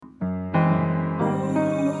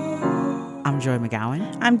Joy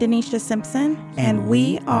McGowan. I'm Denisha Simpson, and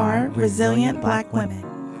we are Resilient Black Women.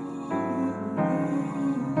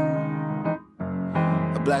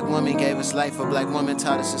 A black woman gave us life, a black woman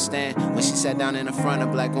taught us to stand. When she sat down in the front, a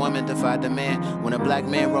black woman defied the man. When a black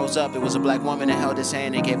man rose up, it was a black woman that held his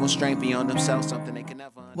hand and gave him strength beyond themselves, something they could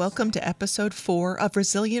never understand. Welcome to episode 4 of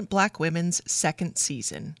Resilient Black Women's second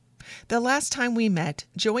season. The last time we met,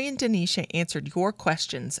 Joy and Denisha answered your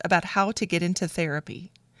questions about how to get into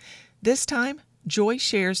therapy. This time, Joy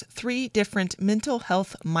shares 3 different mental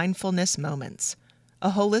health mindfulness moments: a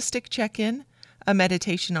holistic check-in, a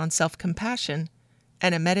meditation on self-compassion,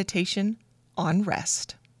 and a meditation on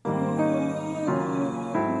rest.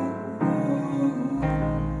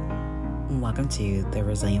 Welcome to the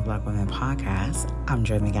Resilient Black Women podcast. I'm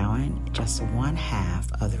Joy McGowan, just one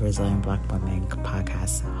half of the Resilient Black Women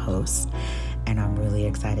podcast host, and I'm really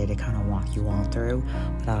excited to kind of walk you all through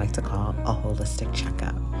what I like to call a holistic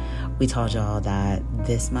checkup. We told y'all that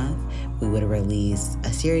this month we would release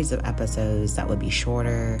a series of episodes that would be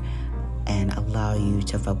shorter and allow you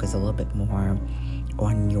to focus a little bit more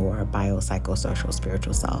on your biopsychosocial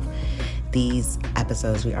spiritual self. These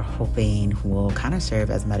episodes we are hoping will kind of serve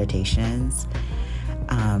as meditations.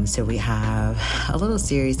 So we have a little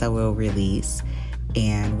series that we'll release,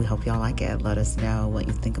 and we hope y'all like it. Let us know what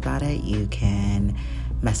you think about it. You can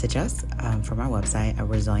message us from our website at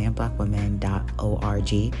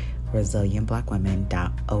resilientblackwomen.org,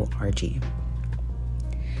 resilientblackwomen.org.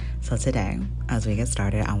 So today, as we get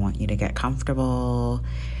started, I want you to get comfortable.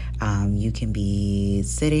 You can be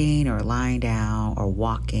sitting or lying down or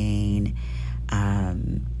walking.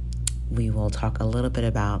 We will talk a little bit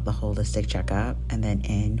about the holistic checkup and then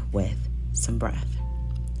end with some breath.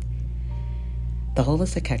 The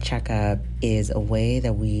holistic checkup is a way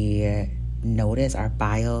that we notice our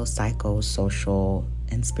biopsychosocial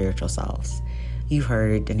and spiritual selves. You've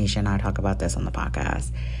heard Denisha and I talk about this on the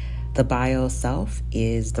podcast. The bio self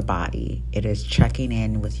is the body. It is checking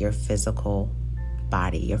in with your physical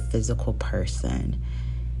body, your physical person.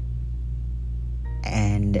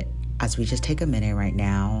 And as we just take a minute right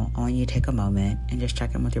now, I want you to take a moment and just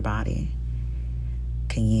check in with your body.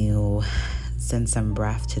 Can you send some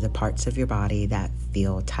breath to the parts of your body that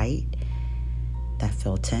feel tight, that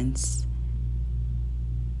feel tense?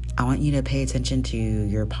 I want you to pay attention to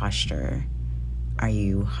your posture. Are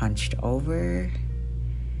you hunched over?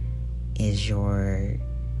 Is your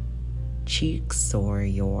cheeks or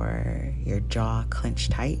your jaw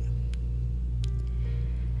clenched tight?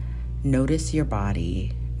 Notice your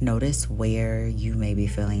body. Notice where you may be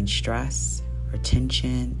feeling stress or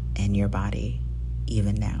tension in your body,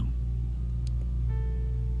 even now.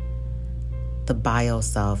 The bio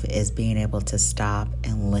self is being able to stop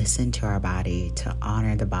and listen to our body, to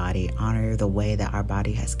honor the body, honor the way that our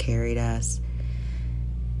body has carried us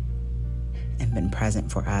and been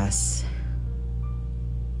present for us,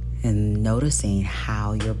 and noticing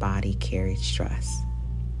how your body carries stress.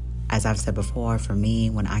 As I've said before, for me,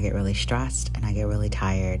 when I get really stressed and I get really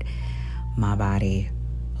tired, my body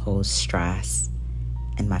holds stress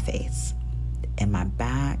in my face, in my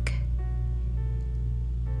back.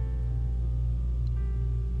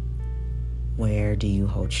 Where do you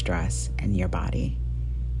hold stress in your body?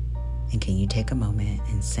 And can you take a moment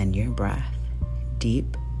and send your breath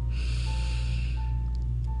deep?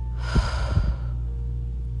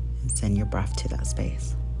 And send your breath to that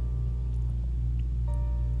space.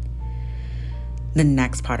 The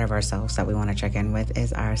next part of ourselves that we want to check in with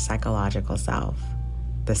is our psychological self.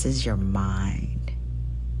 This is your mind.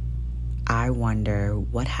 I wonder,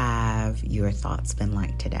 what have your thoughts been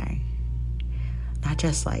like today? Not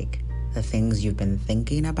just like the things you've been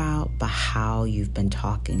thinking about, but how you've been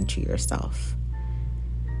talking to yourself.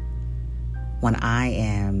 When I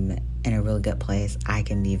am in a really good place, I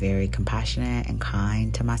can be very compassionate and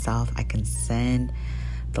kind to myself. I can send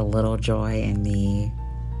the little joy in me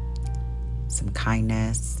some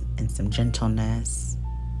kindness and some gentleness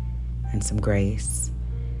and some grace.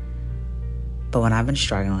 But when I've been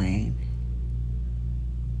struggling,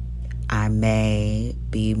 I may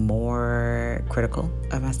be more critical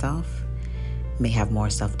of myself, may have more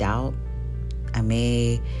self-doubt. I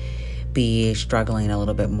may be struggling a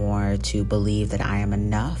little bit more to believe that I am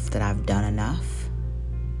enough, that I've done enough.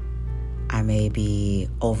 I may be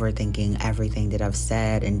overthinking everything that I've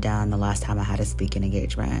said and done the last time I had a speaking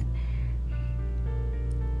engagement.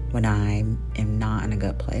 When I am not in a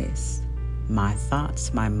good place, my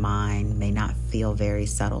thoughts, my mind may not feel very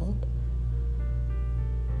settled.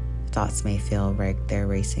 Thoughts may feel like they're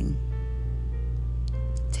racing.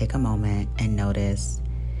 Take a moment and notice,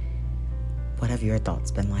 what have your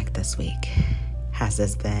thoughts been like this week? Has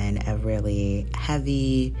this been a really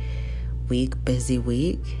heavy week, busy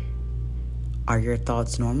week, are your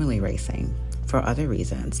thoughts normally racing for other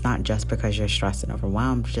reasons? Not just because you're stressed and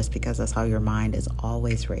overwhelmed, just because that's how your mind is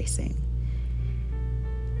always racing.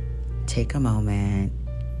 Take a moment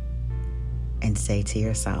and say to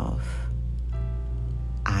yourself,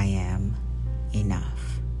 I am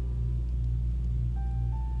enough.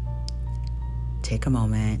 Take a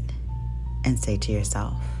moment and say to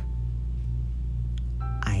yourself,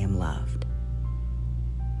 I am loved.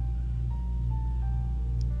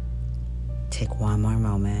 Take one more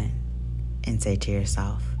moment and say to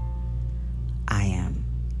yourself, I am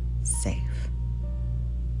safe.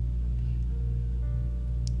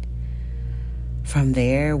 From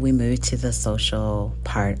there, we move to the social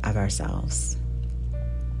part of ourselves.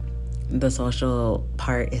 The social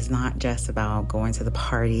part is not just about going to the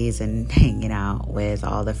parties and hanging out with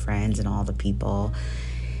all the friends and all the people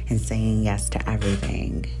and saying yes to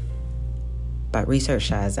everything. But research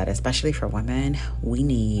says that especially for women, we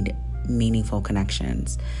need meaningful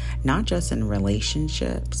connections, not just in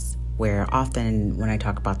relationships, where often when I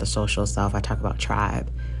talk about the social self, I talk about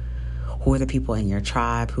tribe. Who are the people in your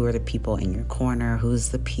tribe? Who are the people in your corner? Who's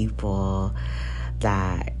the people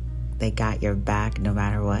that they got your back no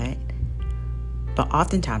matter what? But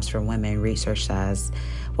oftentimes for women, research says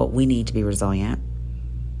what we need to be resilient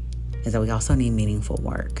is that we also need meaningful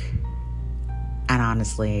work. And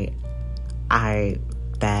honestly, I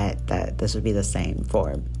bet that this would be the same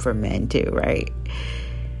for men too, right?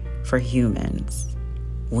 For humans,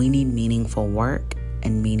 we need meaningful work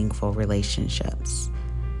and meaningful relationships.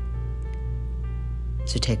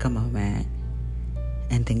 So take a moment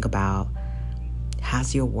and think about,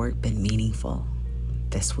 has your work been meaningful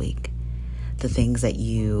this week? The things that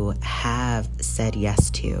you have said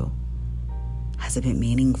yes to, has it been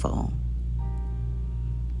meaningful?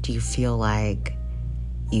 Do you feel like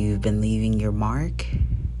you've been leaving your mark?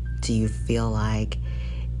 Do you feel like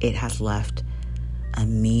it has left a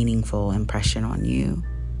meaningful impression on you?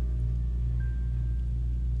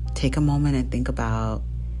 Take a moment and think about,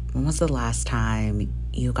 when was the last time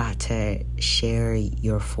you got to share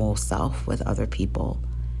your full self with other people?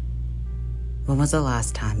 When was the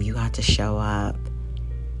last time you got to show up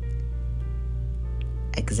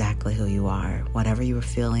exactly who you are? Whatever you were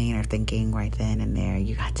feeling or thinking right then and there,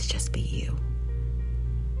 you got to just be you.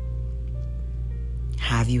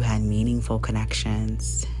 Have you had meaningful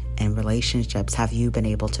connections and relationships? Have you been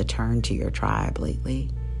able to turn to your tribe lately?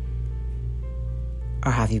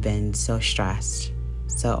 Or have you been so stressed,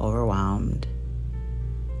 so overwhelmed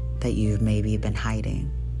that you've maybe been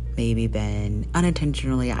hiding, maybe been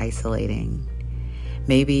unintentionally isolating,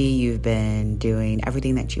 maybe you've been doing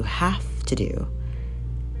everything that you have to do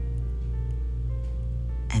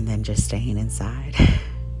and then just staying inside,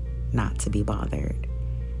 not to be bothered?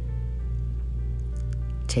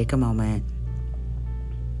 Take a moment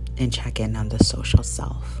and check in on the social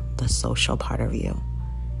self, the social part of you.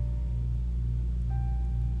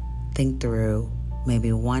 Think through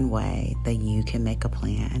maybe one way that you can make a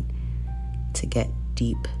plan to get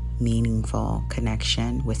deep, meaningful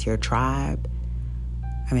connection with your tribe,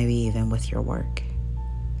 or maybe even with your work.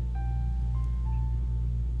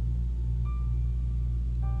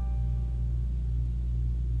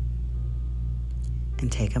 And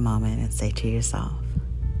take a moment and say to yourself,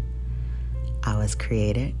 I was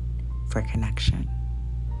created for connection.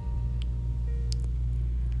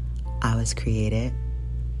 I was created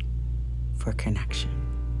for connection.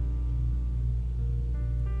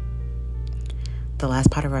 The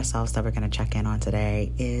last part of ourselves that we're going to check in on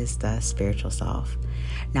today is the spiritual self.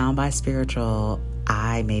 Now, by spiritual,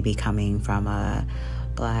 I may be coming from a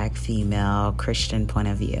Black, female, Christian point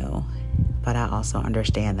of view, but I also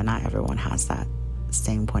understand that not everyone has that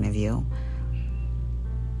same point of view.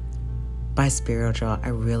 By spiritual, I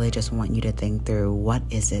really just want you to think through, what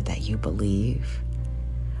is it that you believe?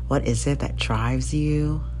 What is it that drives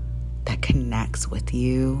you, that connects with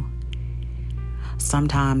you?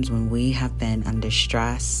 Sometimes when we have been under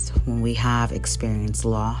stress, when we have experienced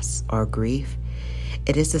loss or grief,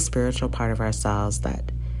 it is the spiritual part of ourselves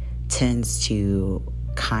that tends to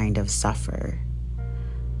kind of suffer.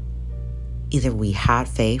 Either we had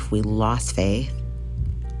faith, we lost faith,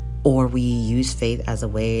 or we use faith as a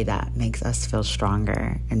way that makes us feel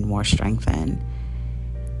stronger and more strengthened.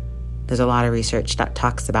 There's a lot of research that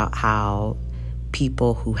talks about how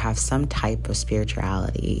people who have some type of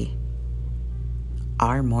spirituality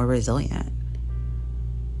are more resilient.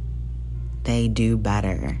 They do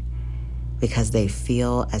better because they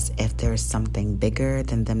feel as if there's something bigger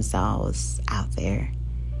than themselves out there.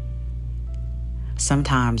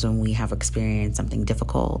 Sometimes when we have experienced something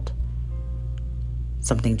difficult,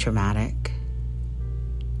 something traumatic,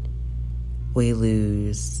 we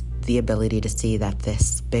lose the ability to see that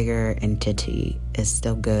this bigger entity is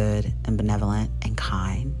still good and benevolent and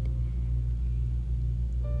kind.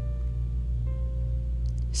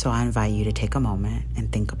 So I invite you to take a moment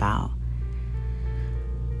and think about,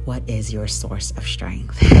 what is your source of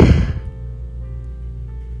strength?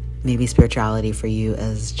 Maybe spirituality for you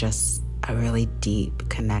is just a really deep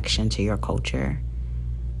connection to your culture.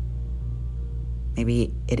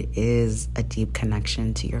 Maybe it is a deep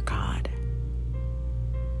connection to your God.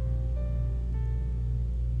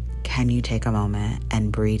 Can you take a moment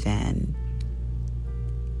and breathe in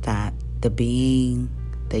that the being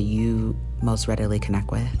that you most readily connect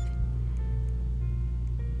with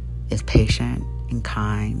is patient and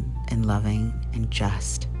kind and loving and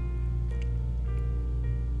just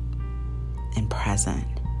and present?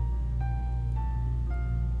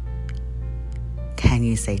 Can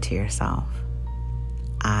you say to yourself,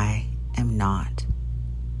 I am not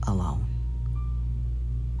alone?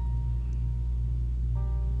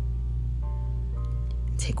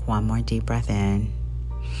 Take one more deep breath in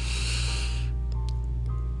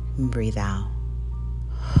and breathe out.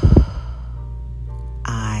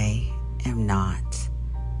 I am not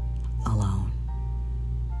alone.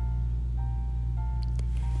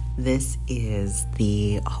 This is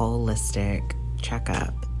the holistic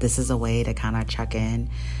checkup. This is a way to kind of check in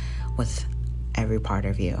with every part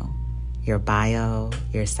of you: your bio,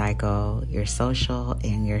 your psycho, your social,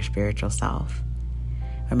 and your spiritual self.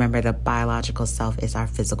 Remember, the biological self is our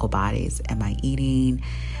physical bodies. Am I eating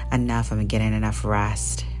enough? Am I getting enough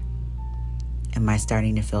rest? Am I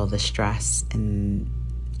starting to feel the stress and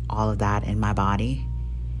all of that in my body?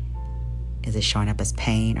 Is it showing up as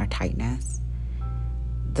pain or tightness?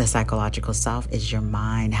 The psychological self is your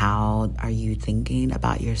mind. How are you thinking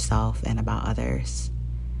about yourself and about others?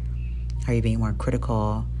 Are you being more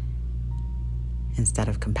critical instead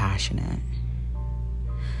of compassionate?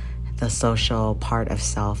 The social part of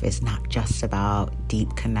self is not just about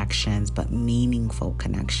deep connections, but meaningful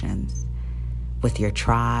connections with your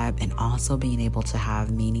tribe, and also being able to have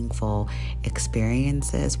meaningful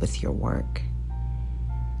experiences with your work.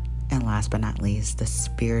 And last but not least, the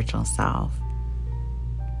spiritual self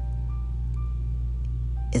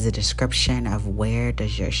is a description of where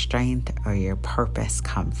does your strength or your purpose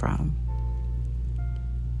come from.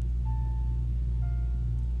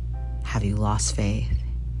 Have you lost faith?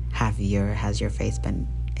 Has your faith been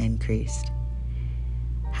increased?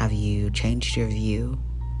 Have you changed your view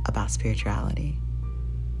about spirituality?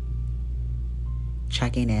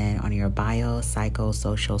 Checking in on your bio, psycho,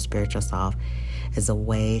 social, spiritual self is a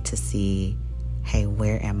way to see, hey,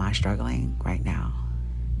 where am I struggling right now?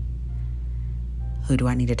 Who do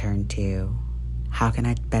I need to turn to? How can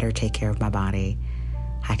I better take care of my body?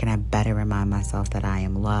 How can I better remind myself that I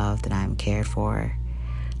am loved, that I am cared for?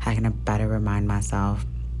 How can I better remind myself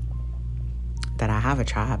that I have a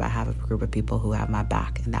tribe, I have a group of people who have my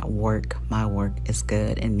back, and that my work is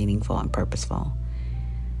good and meaningful and purposeful?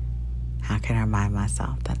 How can I remind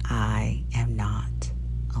myself that I am not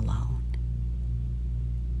alone?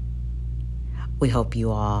 We hope you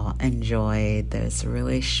all enjoyed this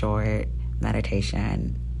really short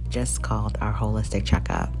meditation just called our holistic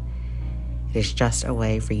checkup. It is just a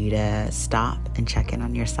way for you to stop and check in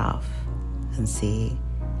on yourself and see,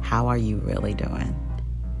 how are you really doing?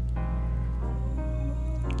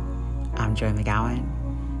 I'm Joy McGowan,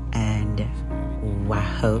 and I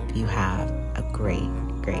hope you have a great,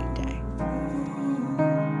 great day.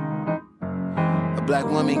 A black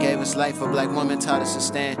woman gave us life, a black woman taught us to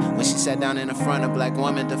stand. When she sat down in the front, a black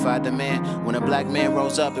woman defied the man. When a black man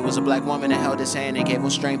rose up, it was a black woman that held his hand and gave him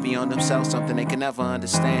strength beyond themselves, something they could never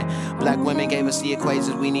understand. Black women gave us the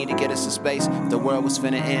equations we need to get us to space. If the world was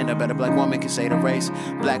finna end, I bet a black woman could say the race.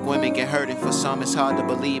 Black women get hurt, and for some it's hard to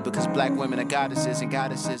believe, because black women are goddesses, and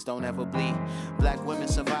goddesses don't ever bleed. Black women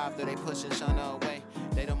survive, though they push and shun her away.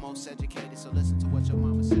 They the most educated, so listen to what your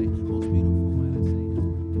mama say. Most beautiful.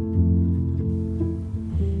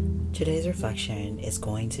 Today's reflection is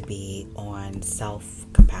going to be on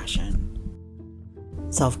self-compassion.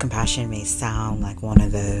 Self-compassion may sound like one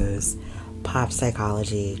of those pop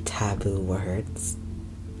psychology taboo words.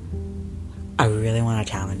 I really want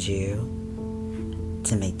to challenge you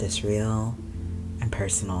to make this real and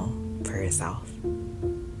personal for yourself.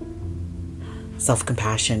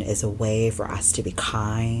 Self-compassion is a way for us to be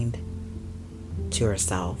kind to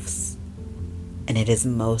ourselves, and it is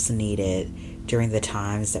most needed during the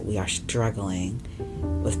times that we are struggling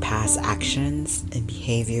with past actions and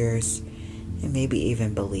behaviors and maybe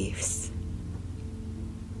even beliefs.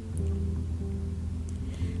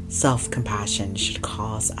 Self-compassion should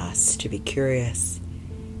cause us to be curious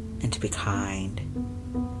and to be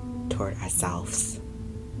kind to toward ourselves,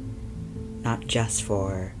 not just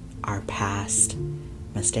for our past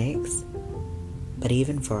mistakes, but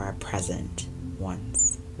even for our present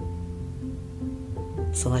ones.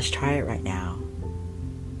 So let's try it right now.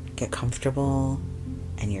 Get comfortable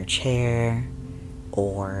in your chair,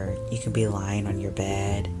 or you can be lying on your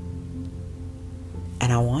bed.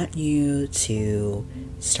 And I want you to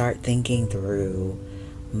start thinking through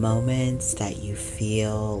moments that you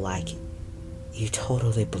feel like you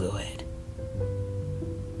totally blew it.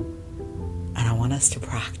 And I want us to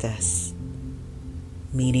practice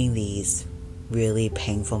meeting these really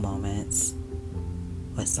painful moments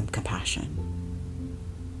with some compassion.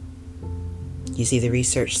 You see, the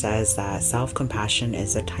research says that self-compassion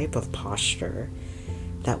is a type of posture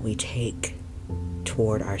that we take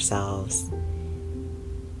toward ourselves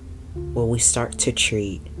where we start to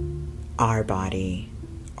treat our body,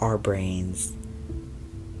 our brains,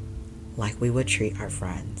 like we would treat our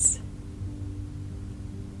friends.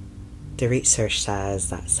 The research says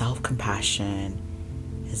that self-compassion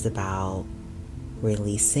is about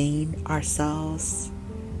releasing ourselves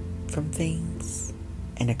from things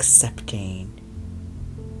and accepting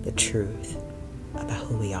the truth about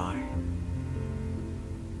who we are.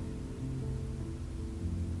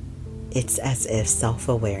 It's as if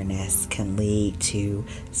self-awareness can lead to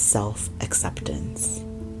self-acceptance,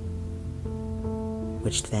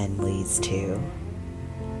 which then leads to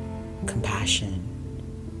compassion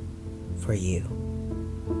for you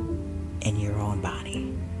in your own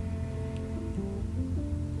body.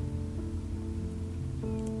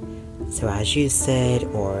 So as you sit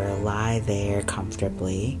or lie there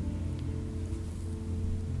comfortably,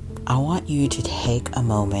 I want you to take a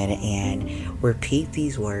moment and repeat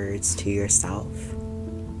these words to yourself.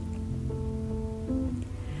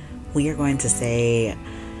 We are going to say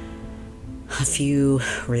a few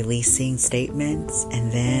releasing statements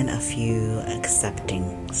and then a few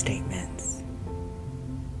accepting statements.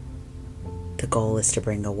 The goal is to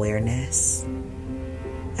bring awareness,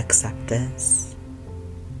 acceptance,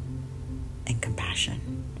 and compassion.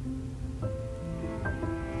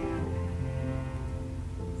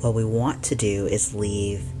 What we want to do is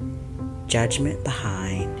leave judgment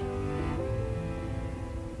behind,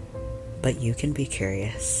 but you can be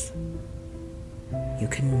curious. You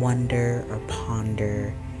can wonder or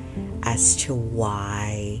ponder as to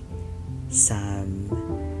why some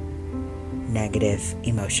negative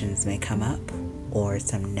emotions may come up or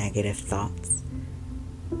some negative thoughts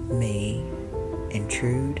may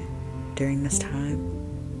intrude during this time.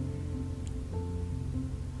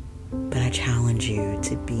 But I challenge you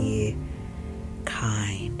to be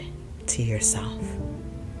kind to yourself.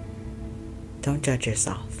 Don't judge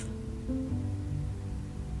yourself.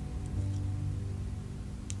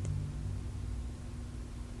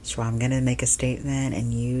 So I'm going to make a statement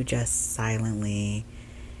and you just silently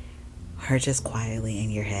or just quietly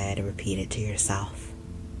in your head repeat it to yourself.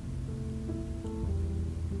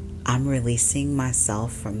 I'm releasing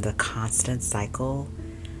myself from the constant cycle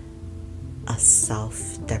of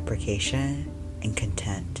self-deprecation and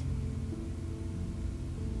content.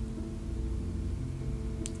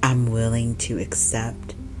 I'm willing to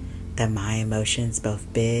accept that my emotions,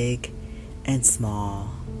 both big and small,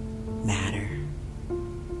 matter.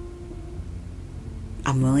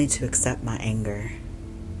 I'm willing to accept my anger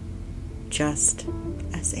just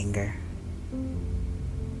as anger.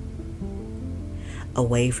 A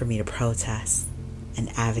way for me to protest and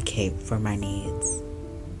advocate for my needs.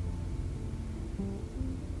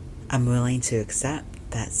 I'm willing to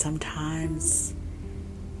accept that sometimes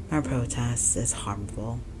my protest is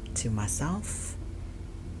harmful to myself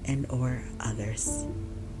and or others.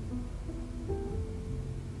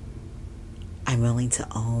 I'm willing to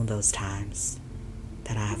own those times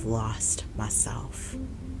that I have lost myself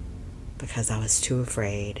because I was too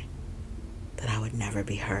afraid that I would never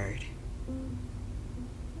be heard.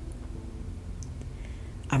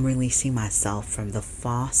 I'm releasing myself from the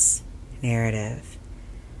false narrative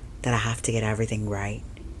that I have to get everything right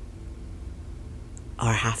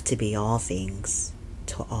or have to be all things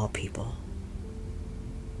to all people.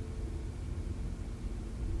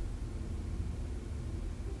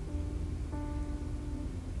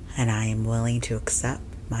 And I am willing to accept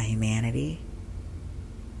my humanity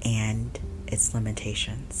and its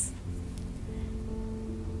limitations.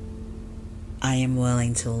 I am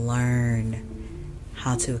willing to learn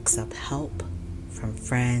how to accept help from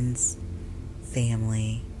friends,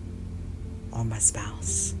 family, or my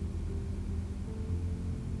spouse.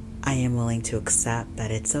 I am willing to accept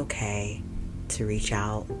that it's okay to reach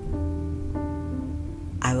out.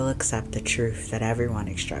 I will accept the truth that everyone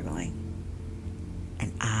is struggling,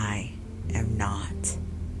 and I am not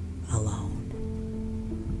alone.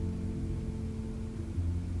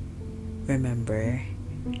 remember,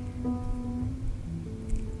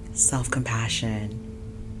 self-compassion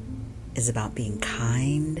is about being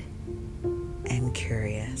kind and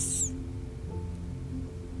curious.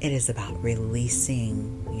 It is about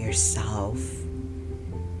releasing yourself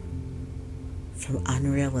from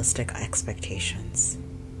unrealistic expectations,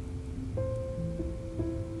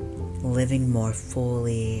 living more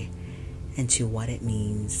fully into what it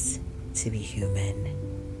means to be human.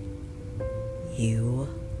 You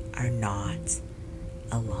are not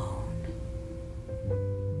alone.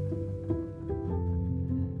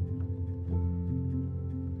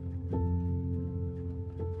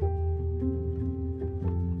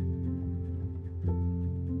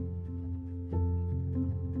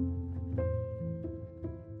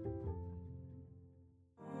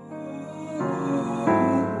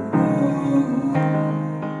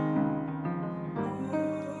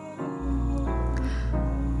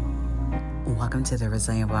 Welcome to the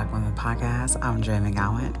Resilient Black Women Podcast. I'm Joy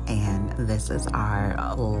McGowan, and this is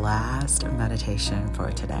our last meditation for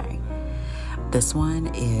today. This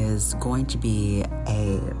one is going to be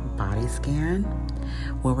a body scan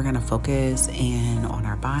where we're going to focus in on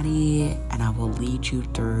our body, and I will lead you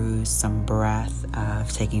through some breath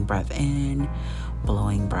of taking breath in,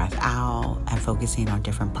 blowing breath out, and focusing on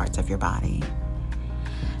different parts of your body.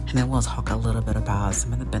 And then we'll talk a little bit about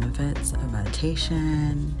some of the benefits of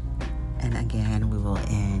meditation. And again, we will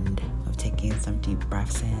end with taking some deep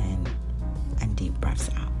breaths in and deep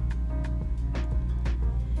breaths out.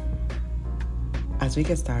 As we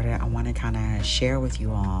get started, I want to kind of share with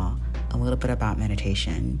you all a little bit about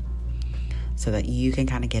meditation so that you can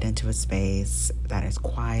kind of get into a space that is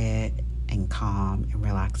quiet and calm and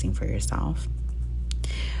relaxing for yourself.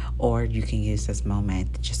 Or you can use this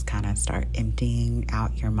moment to just kind of start emptying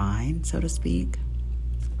out your mind, so to speak.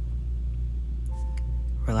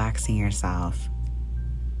 Relaxing yourself,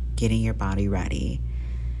 getting your body ready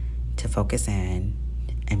to focus in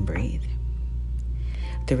and breathe.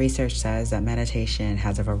 The research says that meditation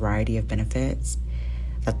has a variety of benefits,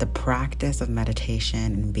 that the practice of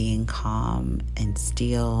meditation and being calm and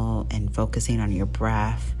still and focusing on your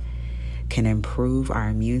breath can improve our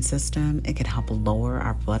immune system. It can help lower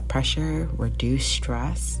our blood pressure, reduce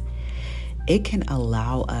stress. It can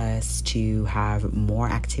allow us to have more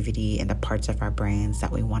activity in the parts of our brains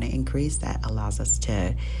that we want to increase, that allows us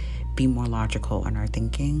to be more logical in our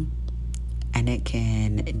thinking. And it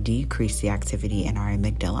can decrease the activity in our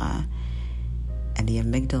amygdala. And the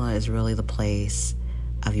amygdala is really the place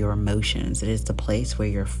of your emotions. It is the place where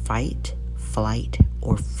your fight, flight,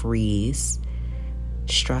 or freeze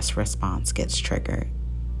stress response gets triggered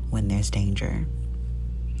when there's danger.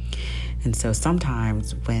 And so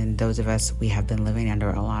sometimes when those of us, we have been living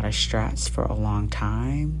under a lot of stress for a long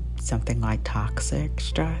time, something like toxic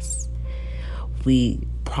stress, we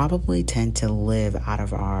probably tend to live out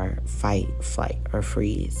of our fight, flight, or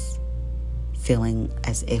freeze, feeling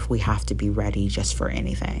as if we have to be ready just for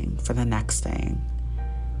anything, for the next thing.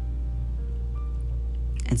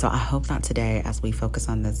 And so I hope that today, as we focus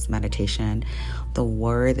on this meditation, the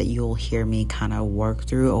word that you'll hear me kind of work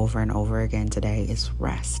through over and over again today is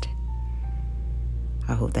rest.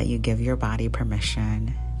 I hope that you give your body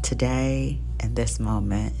permission today, in this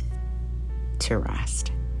moment, to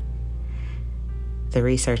rest. The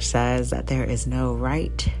research says that there is no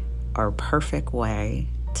right or perfect way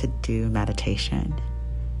to do meditation.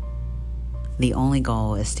 The only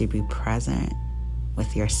goal is to be present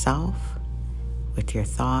with yourself, with your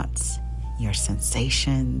thoughts, your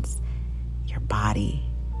sensations, your body.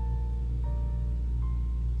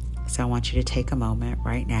 So I want you to take a moment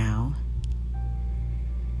right now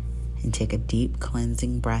and take a deep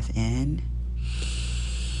cleansing breath in.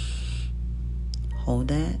 Hold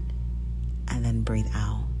it, and then breathe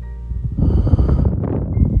out.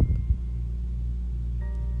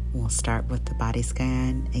 We'll start with the body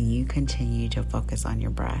scan, and you continue to focus on your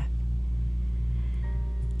breath.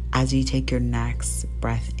 As you take your next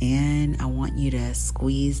breath in, I want you to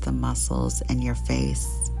squeeze the muscles in your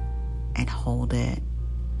face and hold it.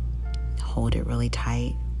 Hold it really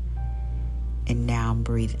tight. And now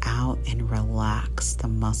breathe out and relax the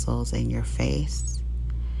muscles in your face,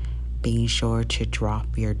 being sure to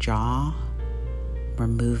drop your jaw,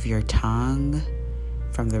 remove your tongue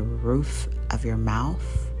from the roof of your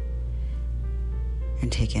mouth,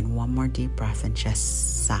 and take in one more deep breath and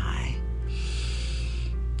just sigh.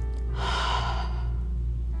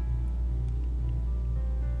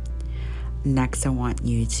 Next, I want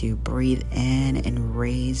you to breathe in and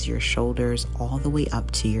raise your shoulders all the way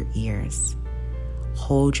up to your ears.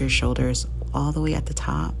 Hold your shoulders all the way at the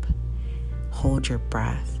top. Hold your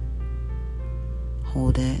breath.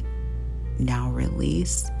 Hold it. Now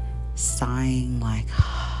release sighing like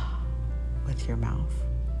with your mouth.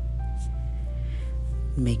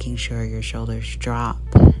 Making sure your shoulders drop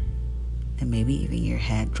and maybe even your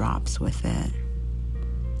head drops with it.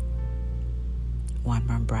 One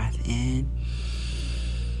more breath in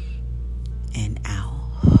and out.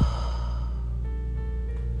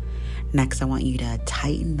 Next, I want you to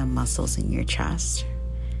tighten the muscles in your chest.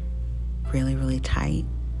 Really, really tight.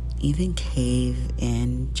 Even cave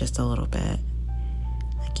in just a little bit,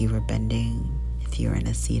 like you were bending if you were in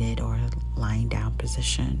a seated or lying down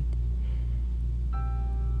position.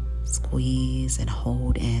 Squeeze and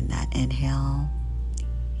hold in that inhale,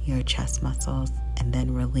 your chest muscles, and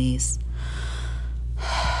then release.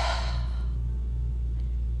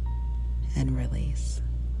 And release.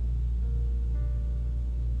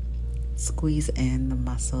 Squeeze in the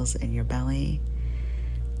muscles in your belly.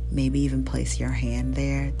 Maybe even place your hand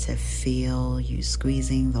there to feel you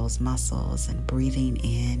squeezing those muscles and breathing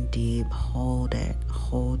in deep. Hold it,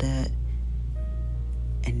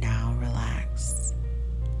 and now relax.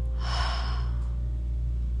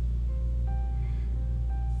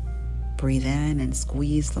 Breathe in and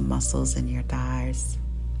squeeze the muscles in your thighs.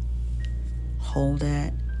 Hold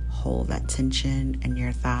it. Hold that tension in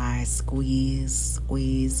your thighs. Squeeze,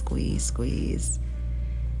 squeeze, squeeze, squeeze.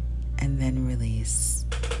 And then release.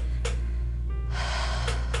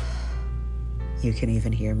 You can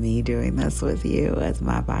even hear me doing this with you as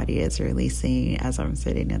my body is releasing as I'm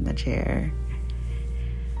sitting in the chair.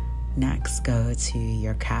 Next, go to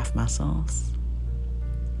your calf muscles.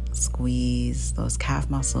 Squeeze those calf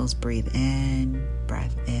muscles. Breathe in,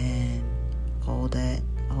 breath in. Hold it,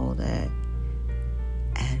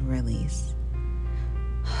 and release.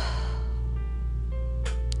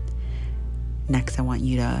 Next, I want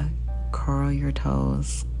you to curl your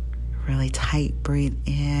toes really tight. Breathe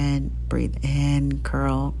in,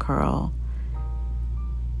 curl,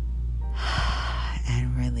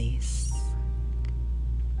 and release.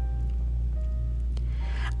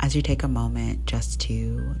 As you take a moment just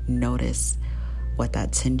to notice what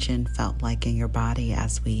that tension felt like in your body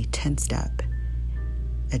as we tensed up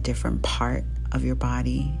a different part of your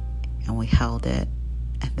body and we held it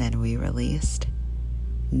and then we released.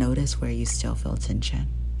 Notice where you still feel tension.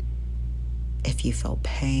 If you feel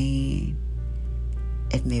pain,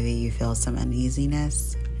 if maybe you feel some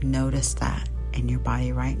uneasiness, notice that in your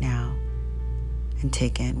body right now and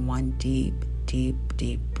take in one deep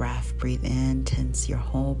breath. Breathe in, tense your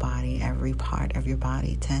whole body, every part of your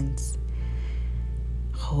body tense.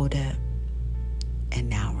 Hold it, and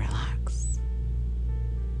now relax.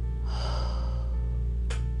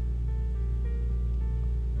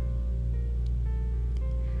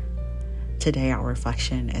 Today, our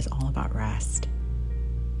reflection is all about rest.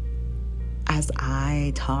 As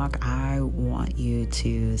I talk, I want you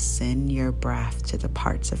to send your breath to the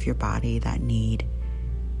parts of your body that need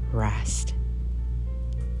rest.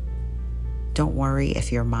 Don't worry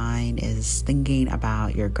if your mind is thinking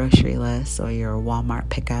about your grocery list or your Walmart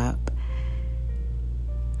pickup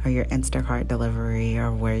or your Instacart delivery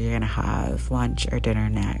or where you're going to have lunch or dinner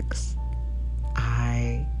next.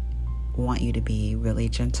 I want you to be really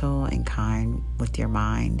gentle and kind with your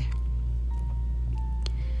mind.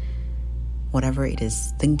 Whatever it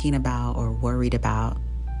is thinking about or worried about,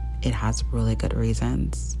 it has really good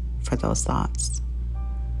reasons for those thoughts.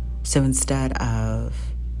 So instead of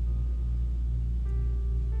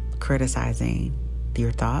criticizing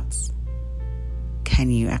your thoughts,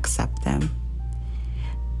 can you accept them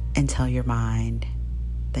and tell your mind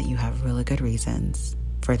that you have really good reasons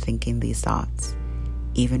for thinking these thoughts,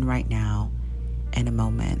 even right now in a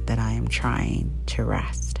moment that I am trying to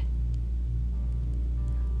rest.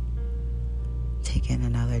 Take in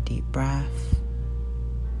another deep breath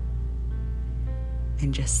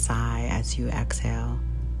and just sigh as you exhale.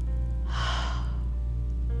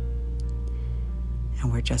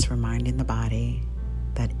 And we're just reminding the body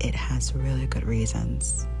that it has really good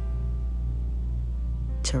reasons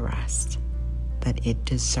to rest, that it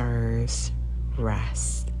deserves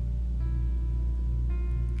rest.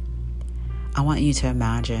 I want you to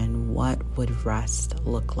imagine what would rest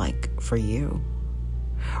look like for you.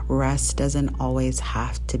 Rest doesn't always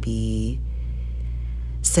have to be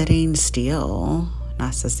sitting still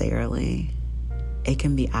necessarily. It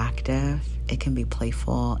can be active, it can be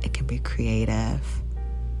playful, it can be creative.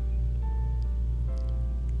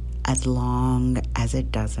 As long as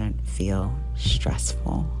it doesn't feel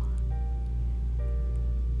stressful.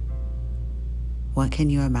 What can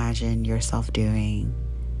you imagine yourself doing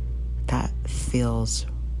that feels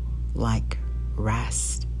like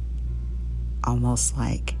rest? Almost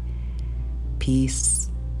like peace.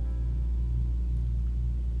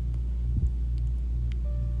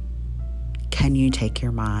 Can you take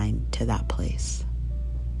your mind to that place?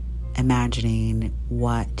 Imagining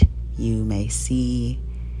what you may see,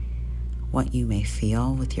 what you may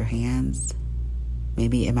feel with your hands.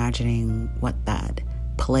 Maybe imagining what that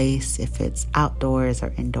place, if it's outdoors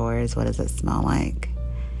or indoors, what does it smell like?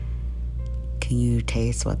 Can you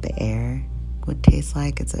taste what the air would taste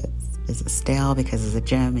like? Is it stale because it's a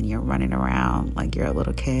gym and you're running around like you're a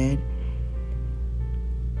little kid?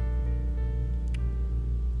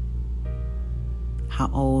 How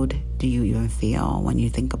old do you even feel when you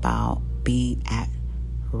think about being at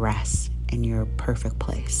rest in your perfect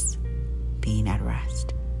place? Being at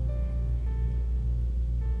rest.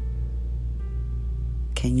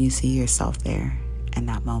 Can you see yourself there in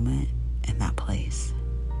that moment, in that place?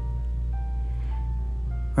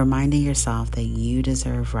 Reminding yourself that you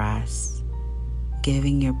deserve rest,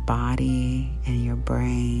 giving your body and your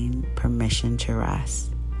brain permission to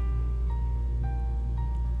rest.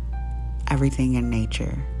 Everything in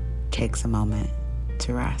nature takes a moment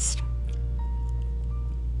to rest.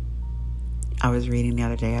 I was reading the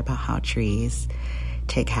other day about how trees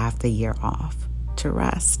take half the year off to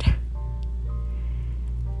rest.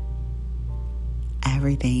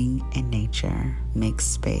 Everything in nature makes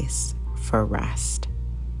space for rest,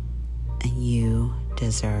 and you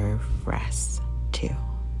deserve rest too.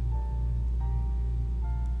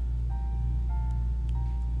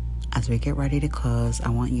 As we get ready to close, I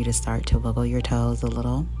want you to start to wiggle your toes a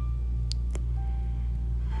little.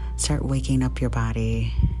 Start waking up your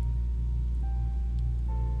body.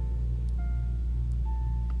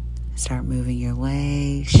 Start moving your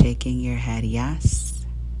legs, shaking your head yes,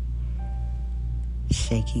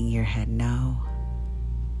 shaking your head no.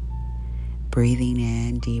 Breathing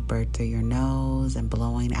in deeper through your nose and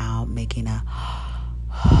blowing out, making a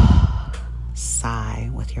sigh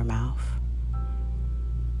with your mouth.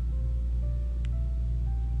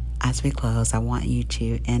 As we close, I want you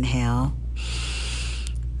to inhale,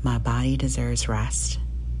 my body deserves rest,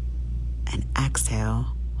 and exhale,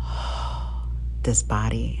 this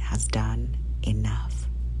body has done enough.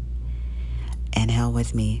 Inhale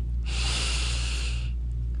with me,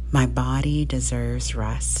 my body deserves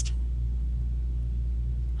rest.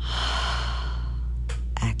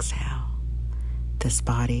 Exhale, this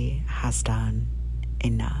body has done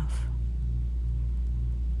enough.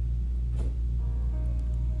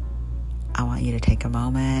 I want you to take a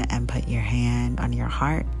moment and put your hand on your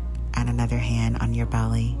heart and another hand on your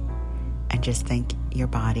belly and just thank your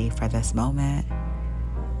body for this moment,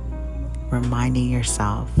 reminding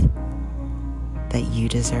yourself that you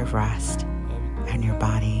deserve rest and your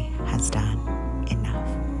body has done enough.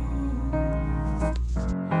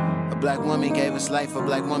 A black woman gave us life, a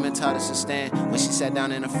black woman taught us to stand. When she sat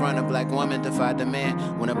down in the front, a black woman defied the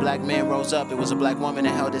man. When a black man rose up, it was a black woman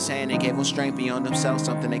that held his hand and gave him strength beyond themselves,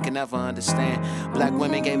 something they could never understand. Black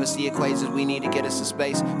women gave us the equations we need to get us to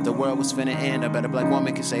space. If the world was finna end, I bet a black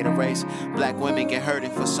woman could say the race. Black women get hurt,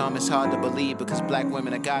 and for some it's hard to believe, because black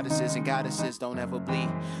women are goddesses and goddesses don't ever bleed.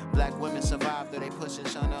 Black women survive, though they push and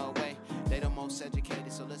shun her away. They the most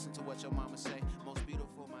educated, so listen to what your mama say.